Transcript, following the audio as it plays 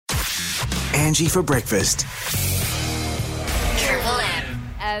Angie for breakfast. Triple M.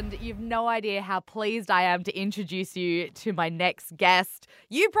 And you've no idea how pleased I am to introduce you to my next guest.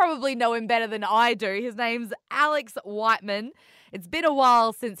 You probably know him better than I do. His name's Alex Whiteman. It's been a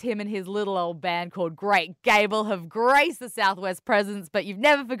while since him and his little old band called Great Gable have graced the Southwest presence, but you've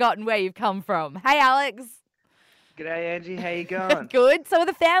never forgotten where you've come from. Hey, Alex. G'day, Angie. How you going? Good. So are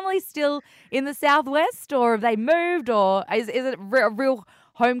the family still in the Southwest, or have they moved, or is it a real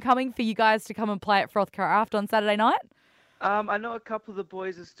homecoming for you guys to come and play at Froth Craft on Saturday night? I know a couple of the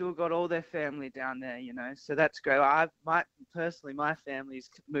boys have still got all their family down there, you know, so that's great. Personally, my family's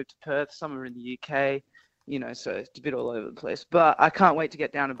moved to Perth. Some are in the UK, you know, so it's a bit all over the place. But I can't wait to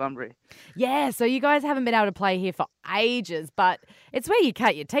get down to Bunbury. Yeah, so you guys haven't been able to play here for ages, but it's where you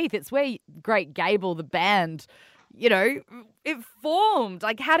cut your teeth. It's where Great Gable, the band, you know, it formed.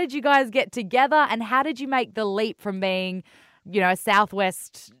 Like, how did you guys get together, and how did you make the leap from being, you know, a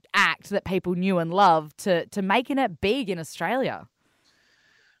Southwest act that people knew and loved to making it big in Australia?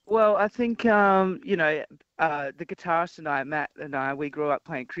 Well, I think, you know, the guitarist and I, Matt and I, we grew up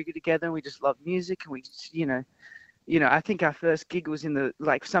playing cricket together, and we just loved music, and we just, you know, I think our first gig was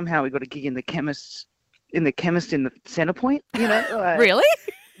somehow we got a gig in the chemist in the Centrepoint, you know. Like, Really?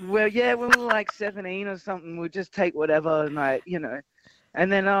 Well, yeah, when we were like 17 or something, we'd just take whatever and like, you know.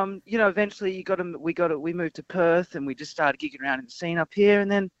 And then, you know, eventually we moved to Perth, and we just started gigging around in the scene up here.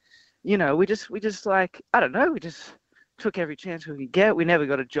 And then, you know, we just like, I don't know, we just took every chance we could get. We never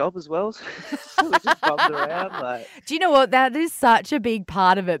got a job as well. So we just bummed around. Like. Do you know what? That is such a big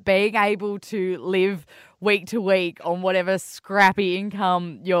part of it, being able to live week to week on whatever scrappy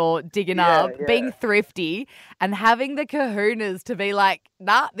income you're digging up, being thrifty and having the kahunas to be like,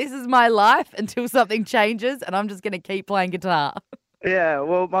 nah, this is my life until something changes, and I'm just going to keep playing guitar. Yeah,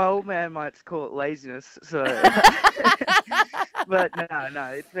 well, my old man might call it laziness, so. But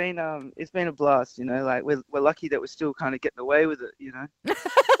no, it's been a blast, you know. Like we're lucky that we're still kind of getting away with it, you know.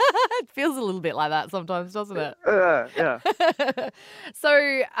 It feels a little bit like that sometimes, doesn't it? Yeah.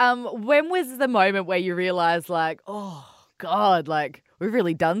 So, when was the moment where you realised, like, oh God, like we've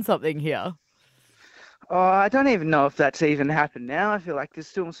really done something here? Oh, I don't even know if that's even happened now. I feel like there's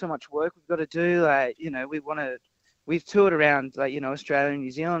still so much work we've got to do. Like, you know, we've toured around, like, you know, Australia and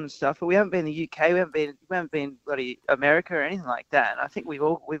New Zealand and stuff, but we haven't been in the UK, we haven't been bloody America or anything like that. And I think we've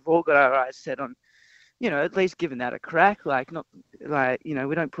all got our eyes set on, you know, at least giving that a crack. Like, not like, you know,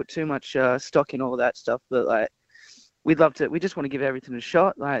 we don't put too much stock in all that stuff, but like we just want to give everything a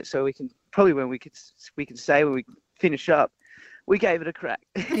shot. Like, so we can probably when we can say when we finish up, we gave it a crack,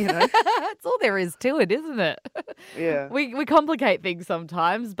 you know. That's all there is to it, isn't it? Yeah. We complicate things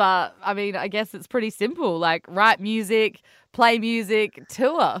sometimes, but I mean, I guess it's pretty simple. Like, write music, play music,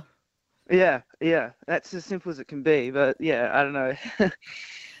 tour. Yeah. That's as simple as it can be. But yeah, I don't know.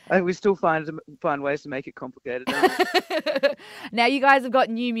 I think we still find ways to make it complicated. Don't we? Now, you guys have got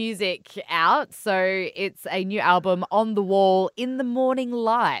new music out, so it's a new album, On the Wall, In the Morning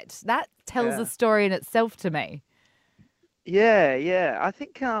Light. That tells a story in itself to me. Yeah. I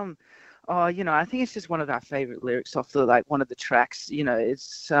think, you know, I think it's just one of our favorite lyrics off one of the tracks. You know,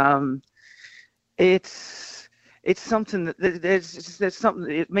 it's something that there's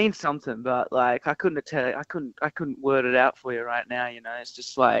something. It means something, but like I couldn't word it out for you right now. You know, it's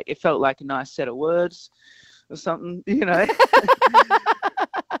just like it felt like a nice set of words or something. You know.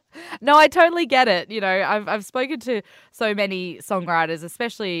 No, I totally get it. You know, I've spoken to so many songwriters,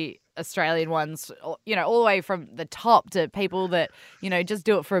 especially Australian ones, you know, all the way from the top to people that, you know, just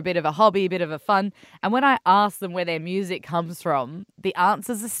do it for a bit of a hobby, a bit of a fun. And when I ask them where their music comes from, the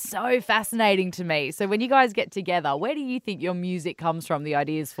answers are so fascinating to me. So when you guys get together, where do you think your music comes from, the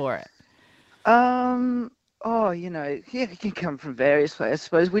ideas for it? Oh, you know, yeah, it can come from various places. I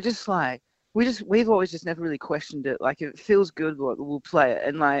suppose we've always just never really questioned it. Like, if it feels good, we'll play it.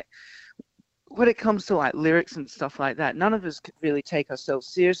 And like, when it comes to like lyrics and stuff like that, none of us could really take ourselves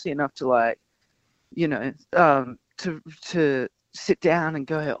seriously enough to like, you know, to sit down and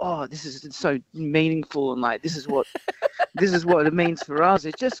go, oh, this is so meaningful, and like this is what it means for us.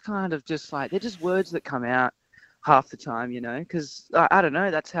 It's just kind of just like they're just words that come out half the time, you know, because I don't know,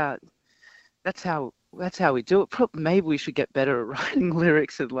 that's how we do it. Maybe we should get better at writing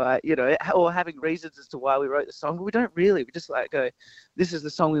lyrics and like, you know, or having reasons as to why we wrote the song. But we don't really. We just like go, this is the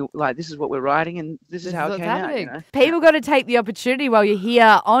song we like. This is what we're writing, and this is how it came out. You know? People got to take the opportunity while you're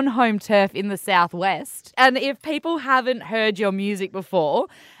here on home turf in the Southwest. And if people haven't heard your music before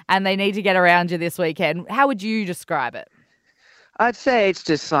and they need to get around you this weekend, how would you describe it? I'd say it's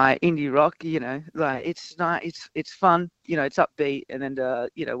just like indie rock, you know, like it's fun, you know, it's upbeat, and then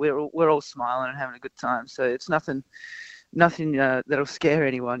you know, we're all smiling and having a good time. So it's nothing nothing that'll scare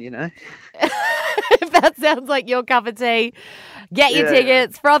anyone, If that sounds like your cup of tea, get your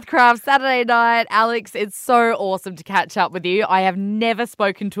tickets. Frothcraft, Saturday night. Alex, it's so awesome to catch up with you. I have never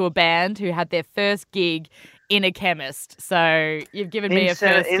spoken to a band who had their first gig in a chemist. So you've given me a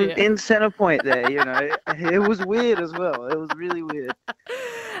first. In Centrepoint there, It was weird as well. It was really weird.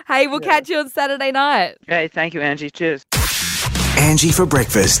 Hey, we'll catch you on Saturday night. Hey, thank you, Angie. Cheers. Angie for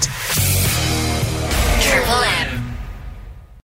breakfast. Triple M.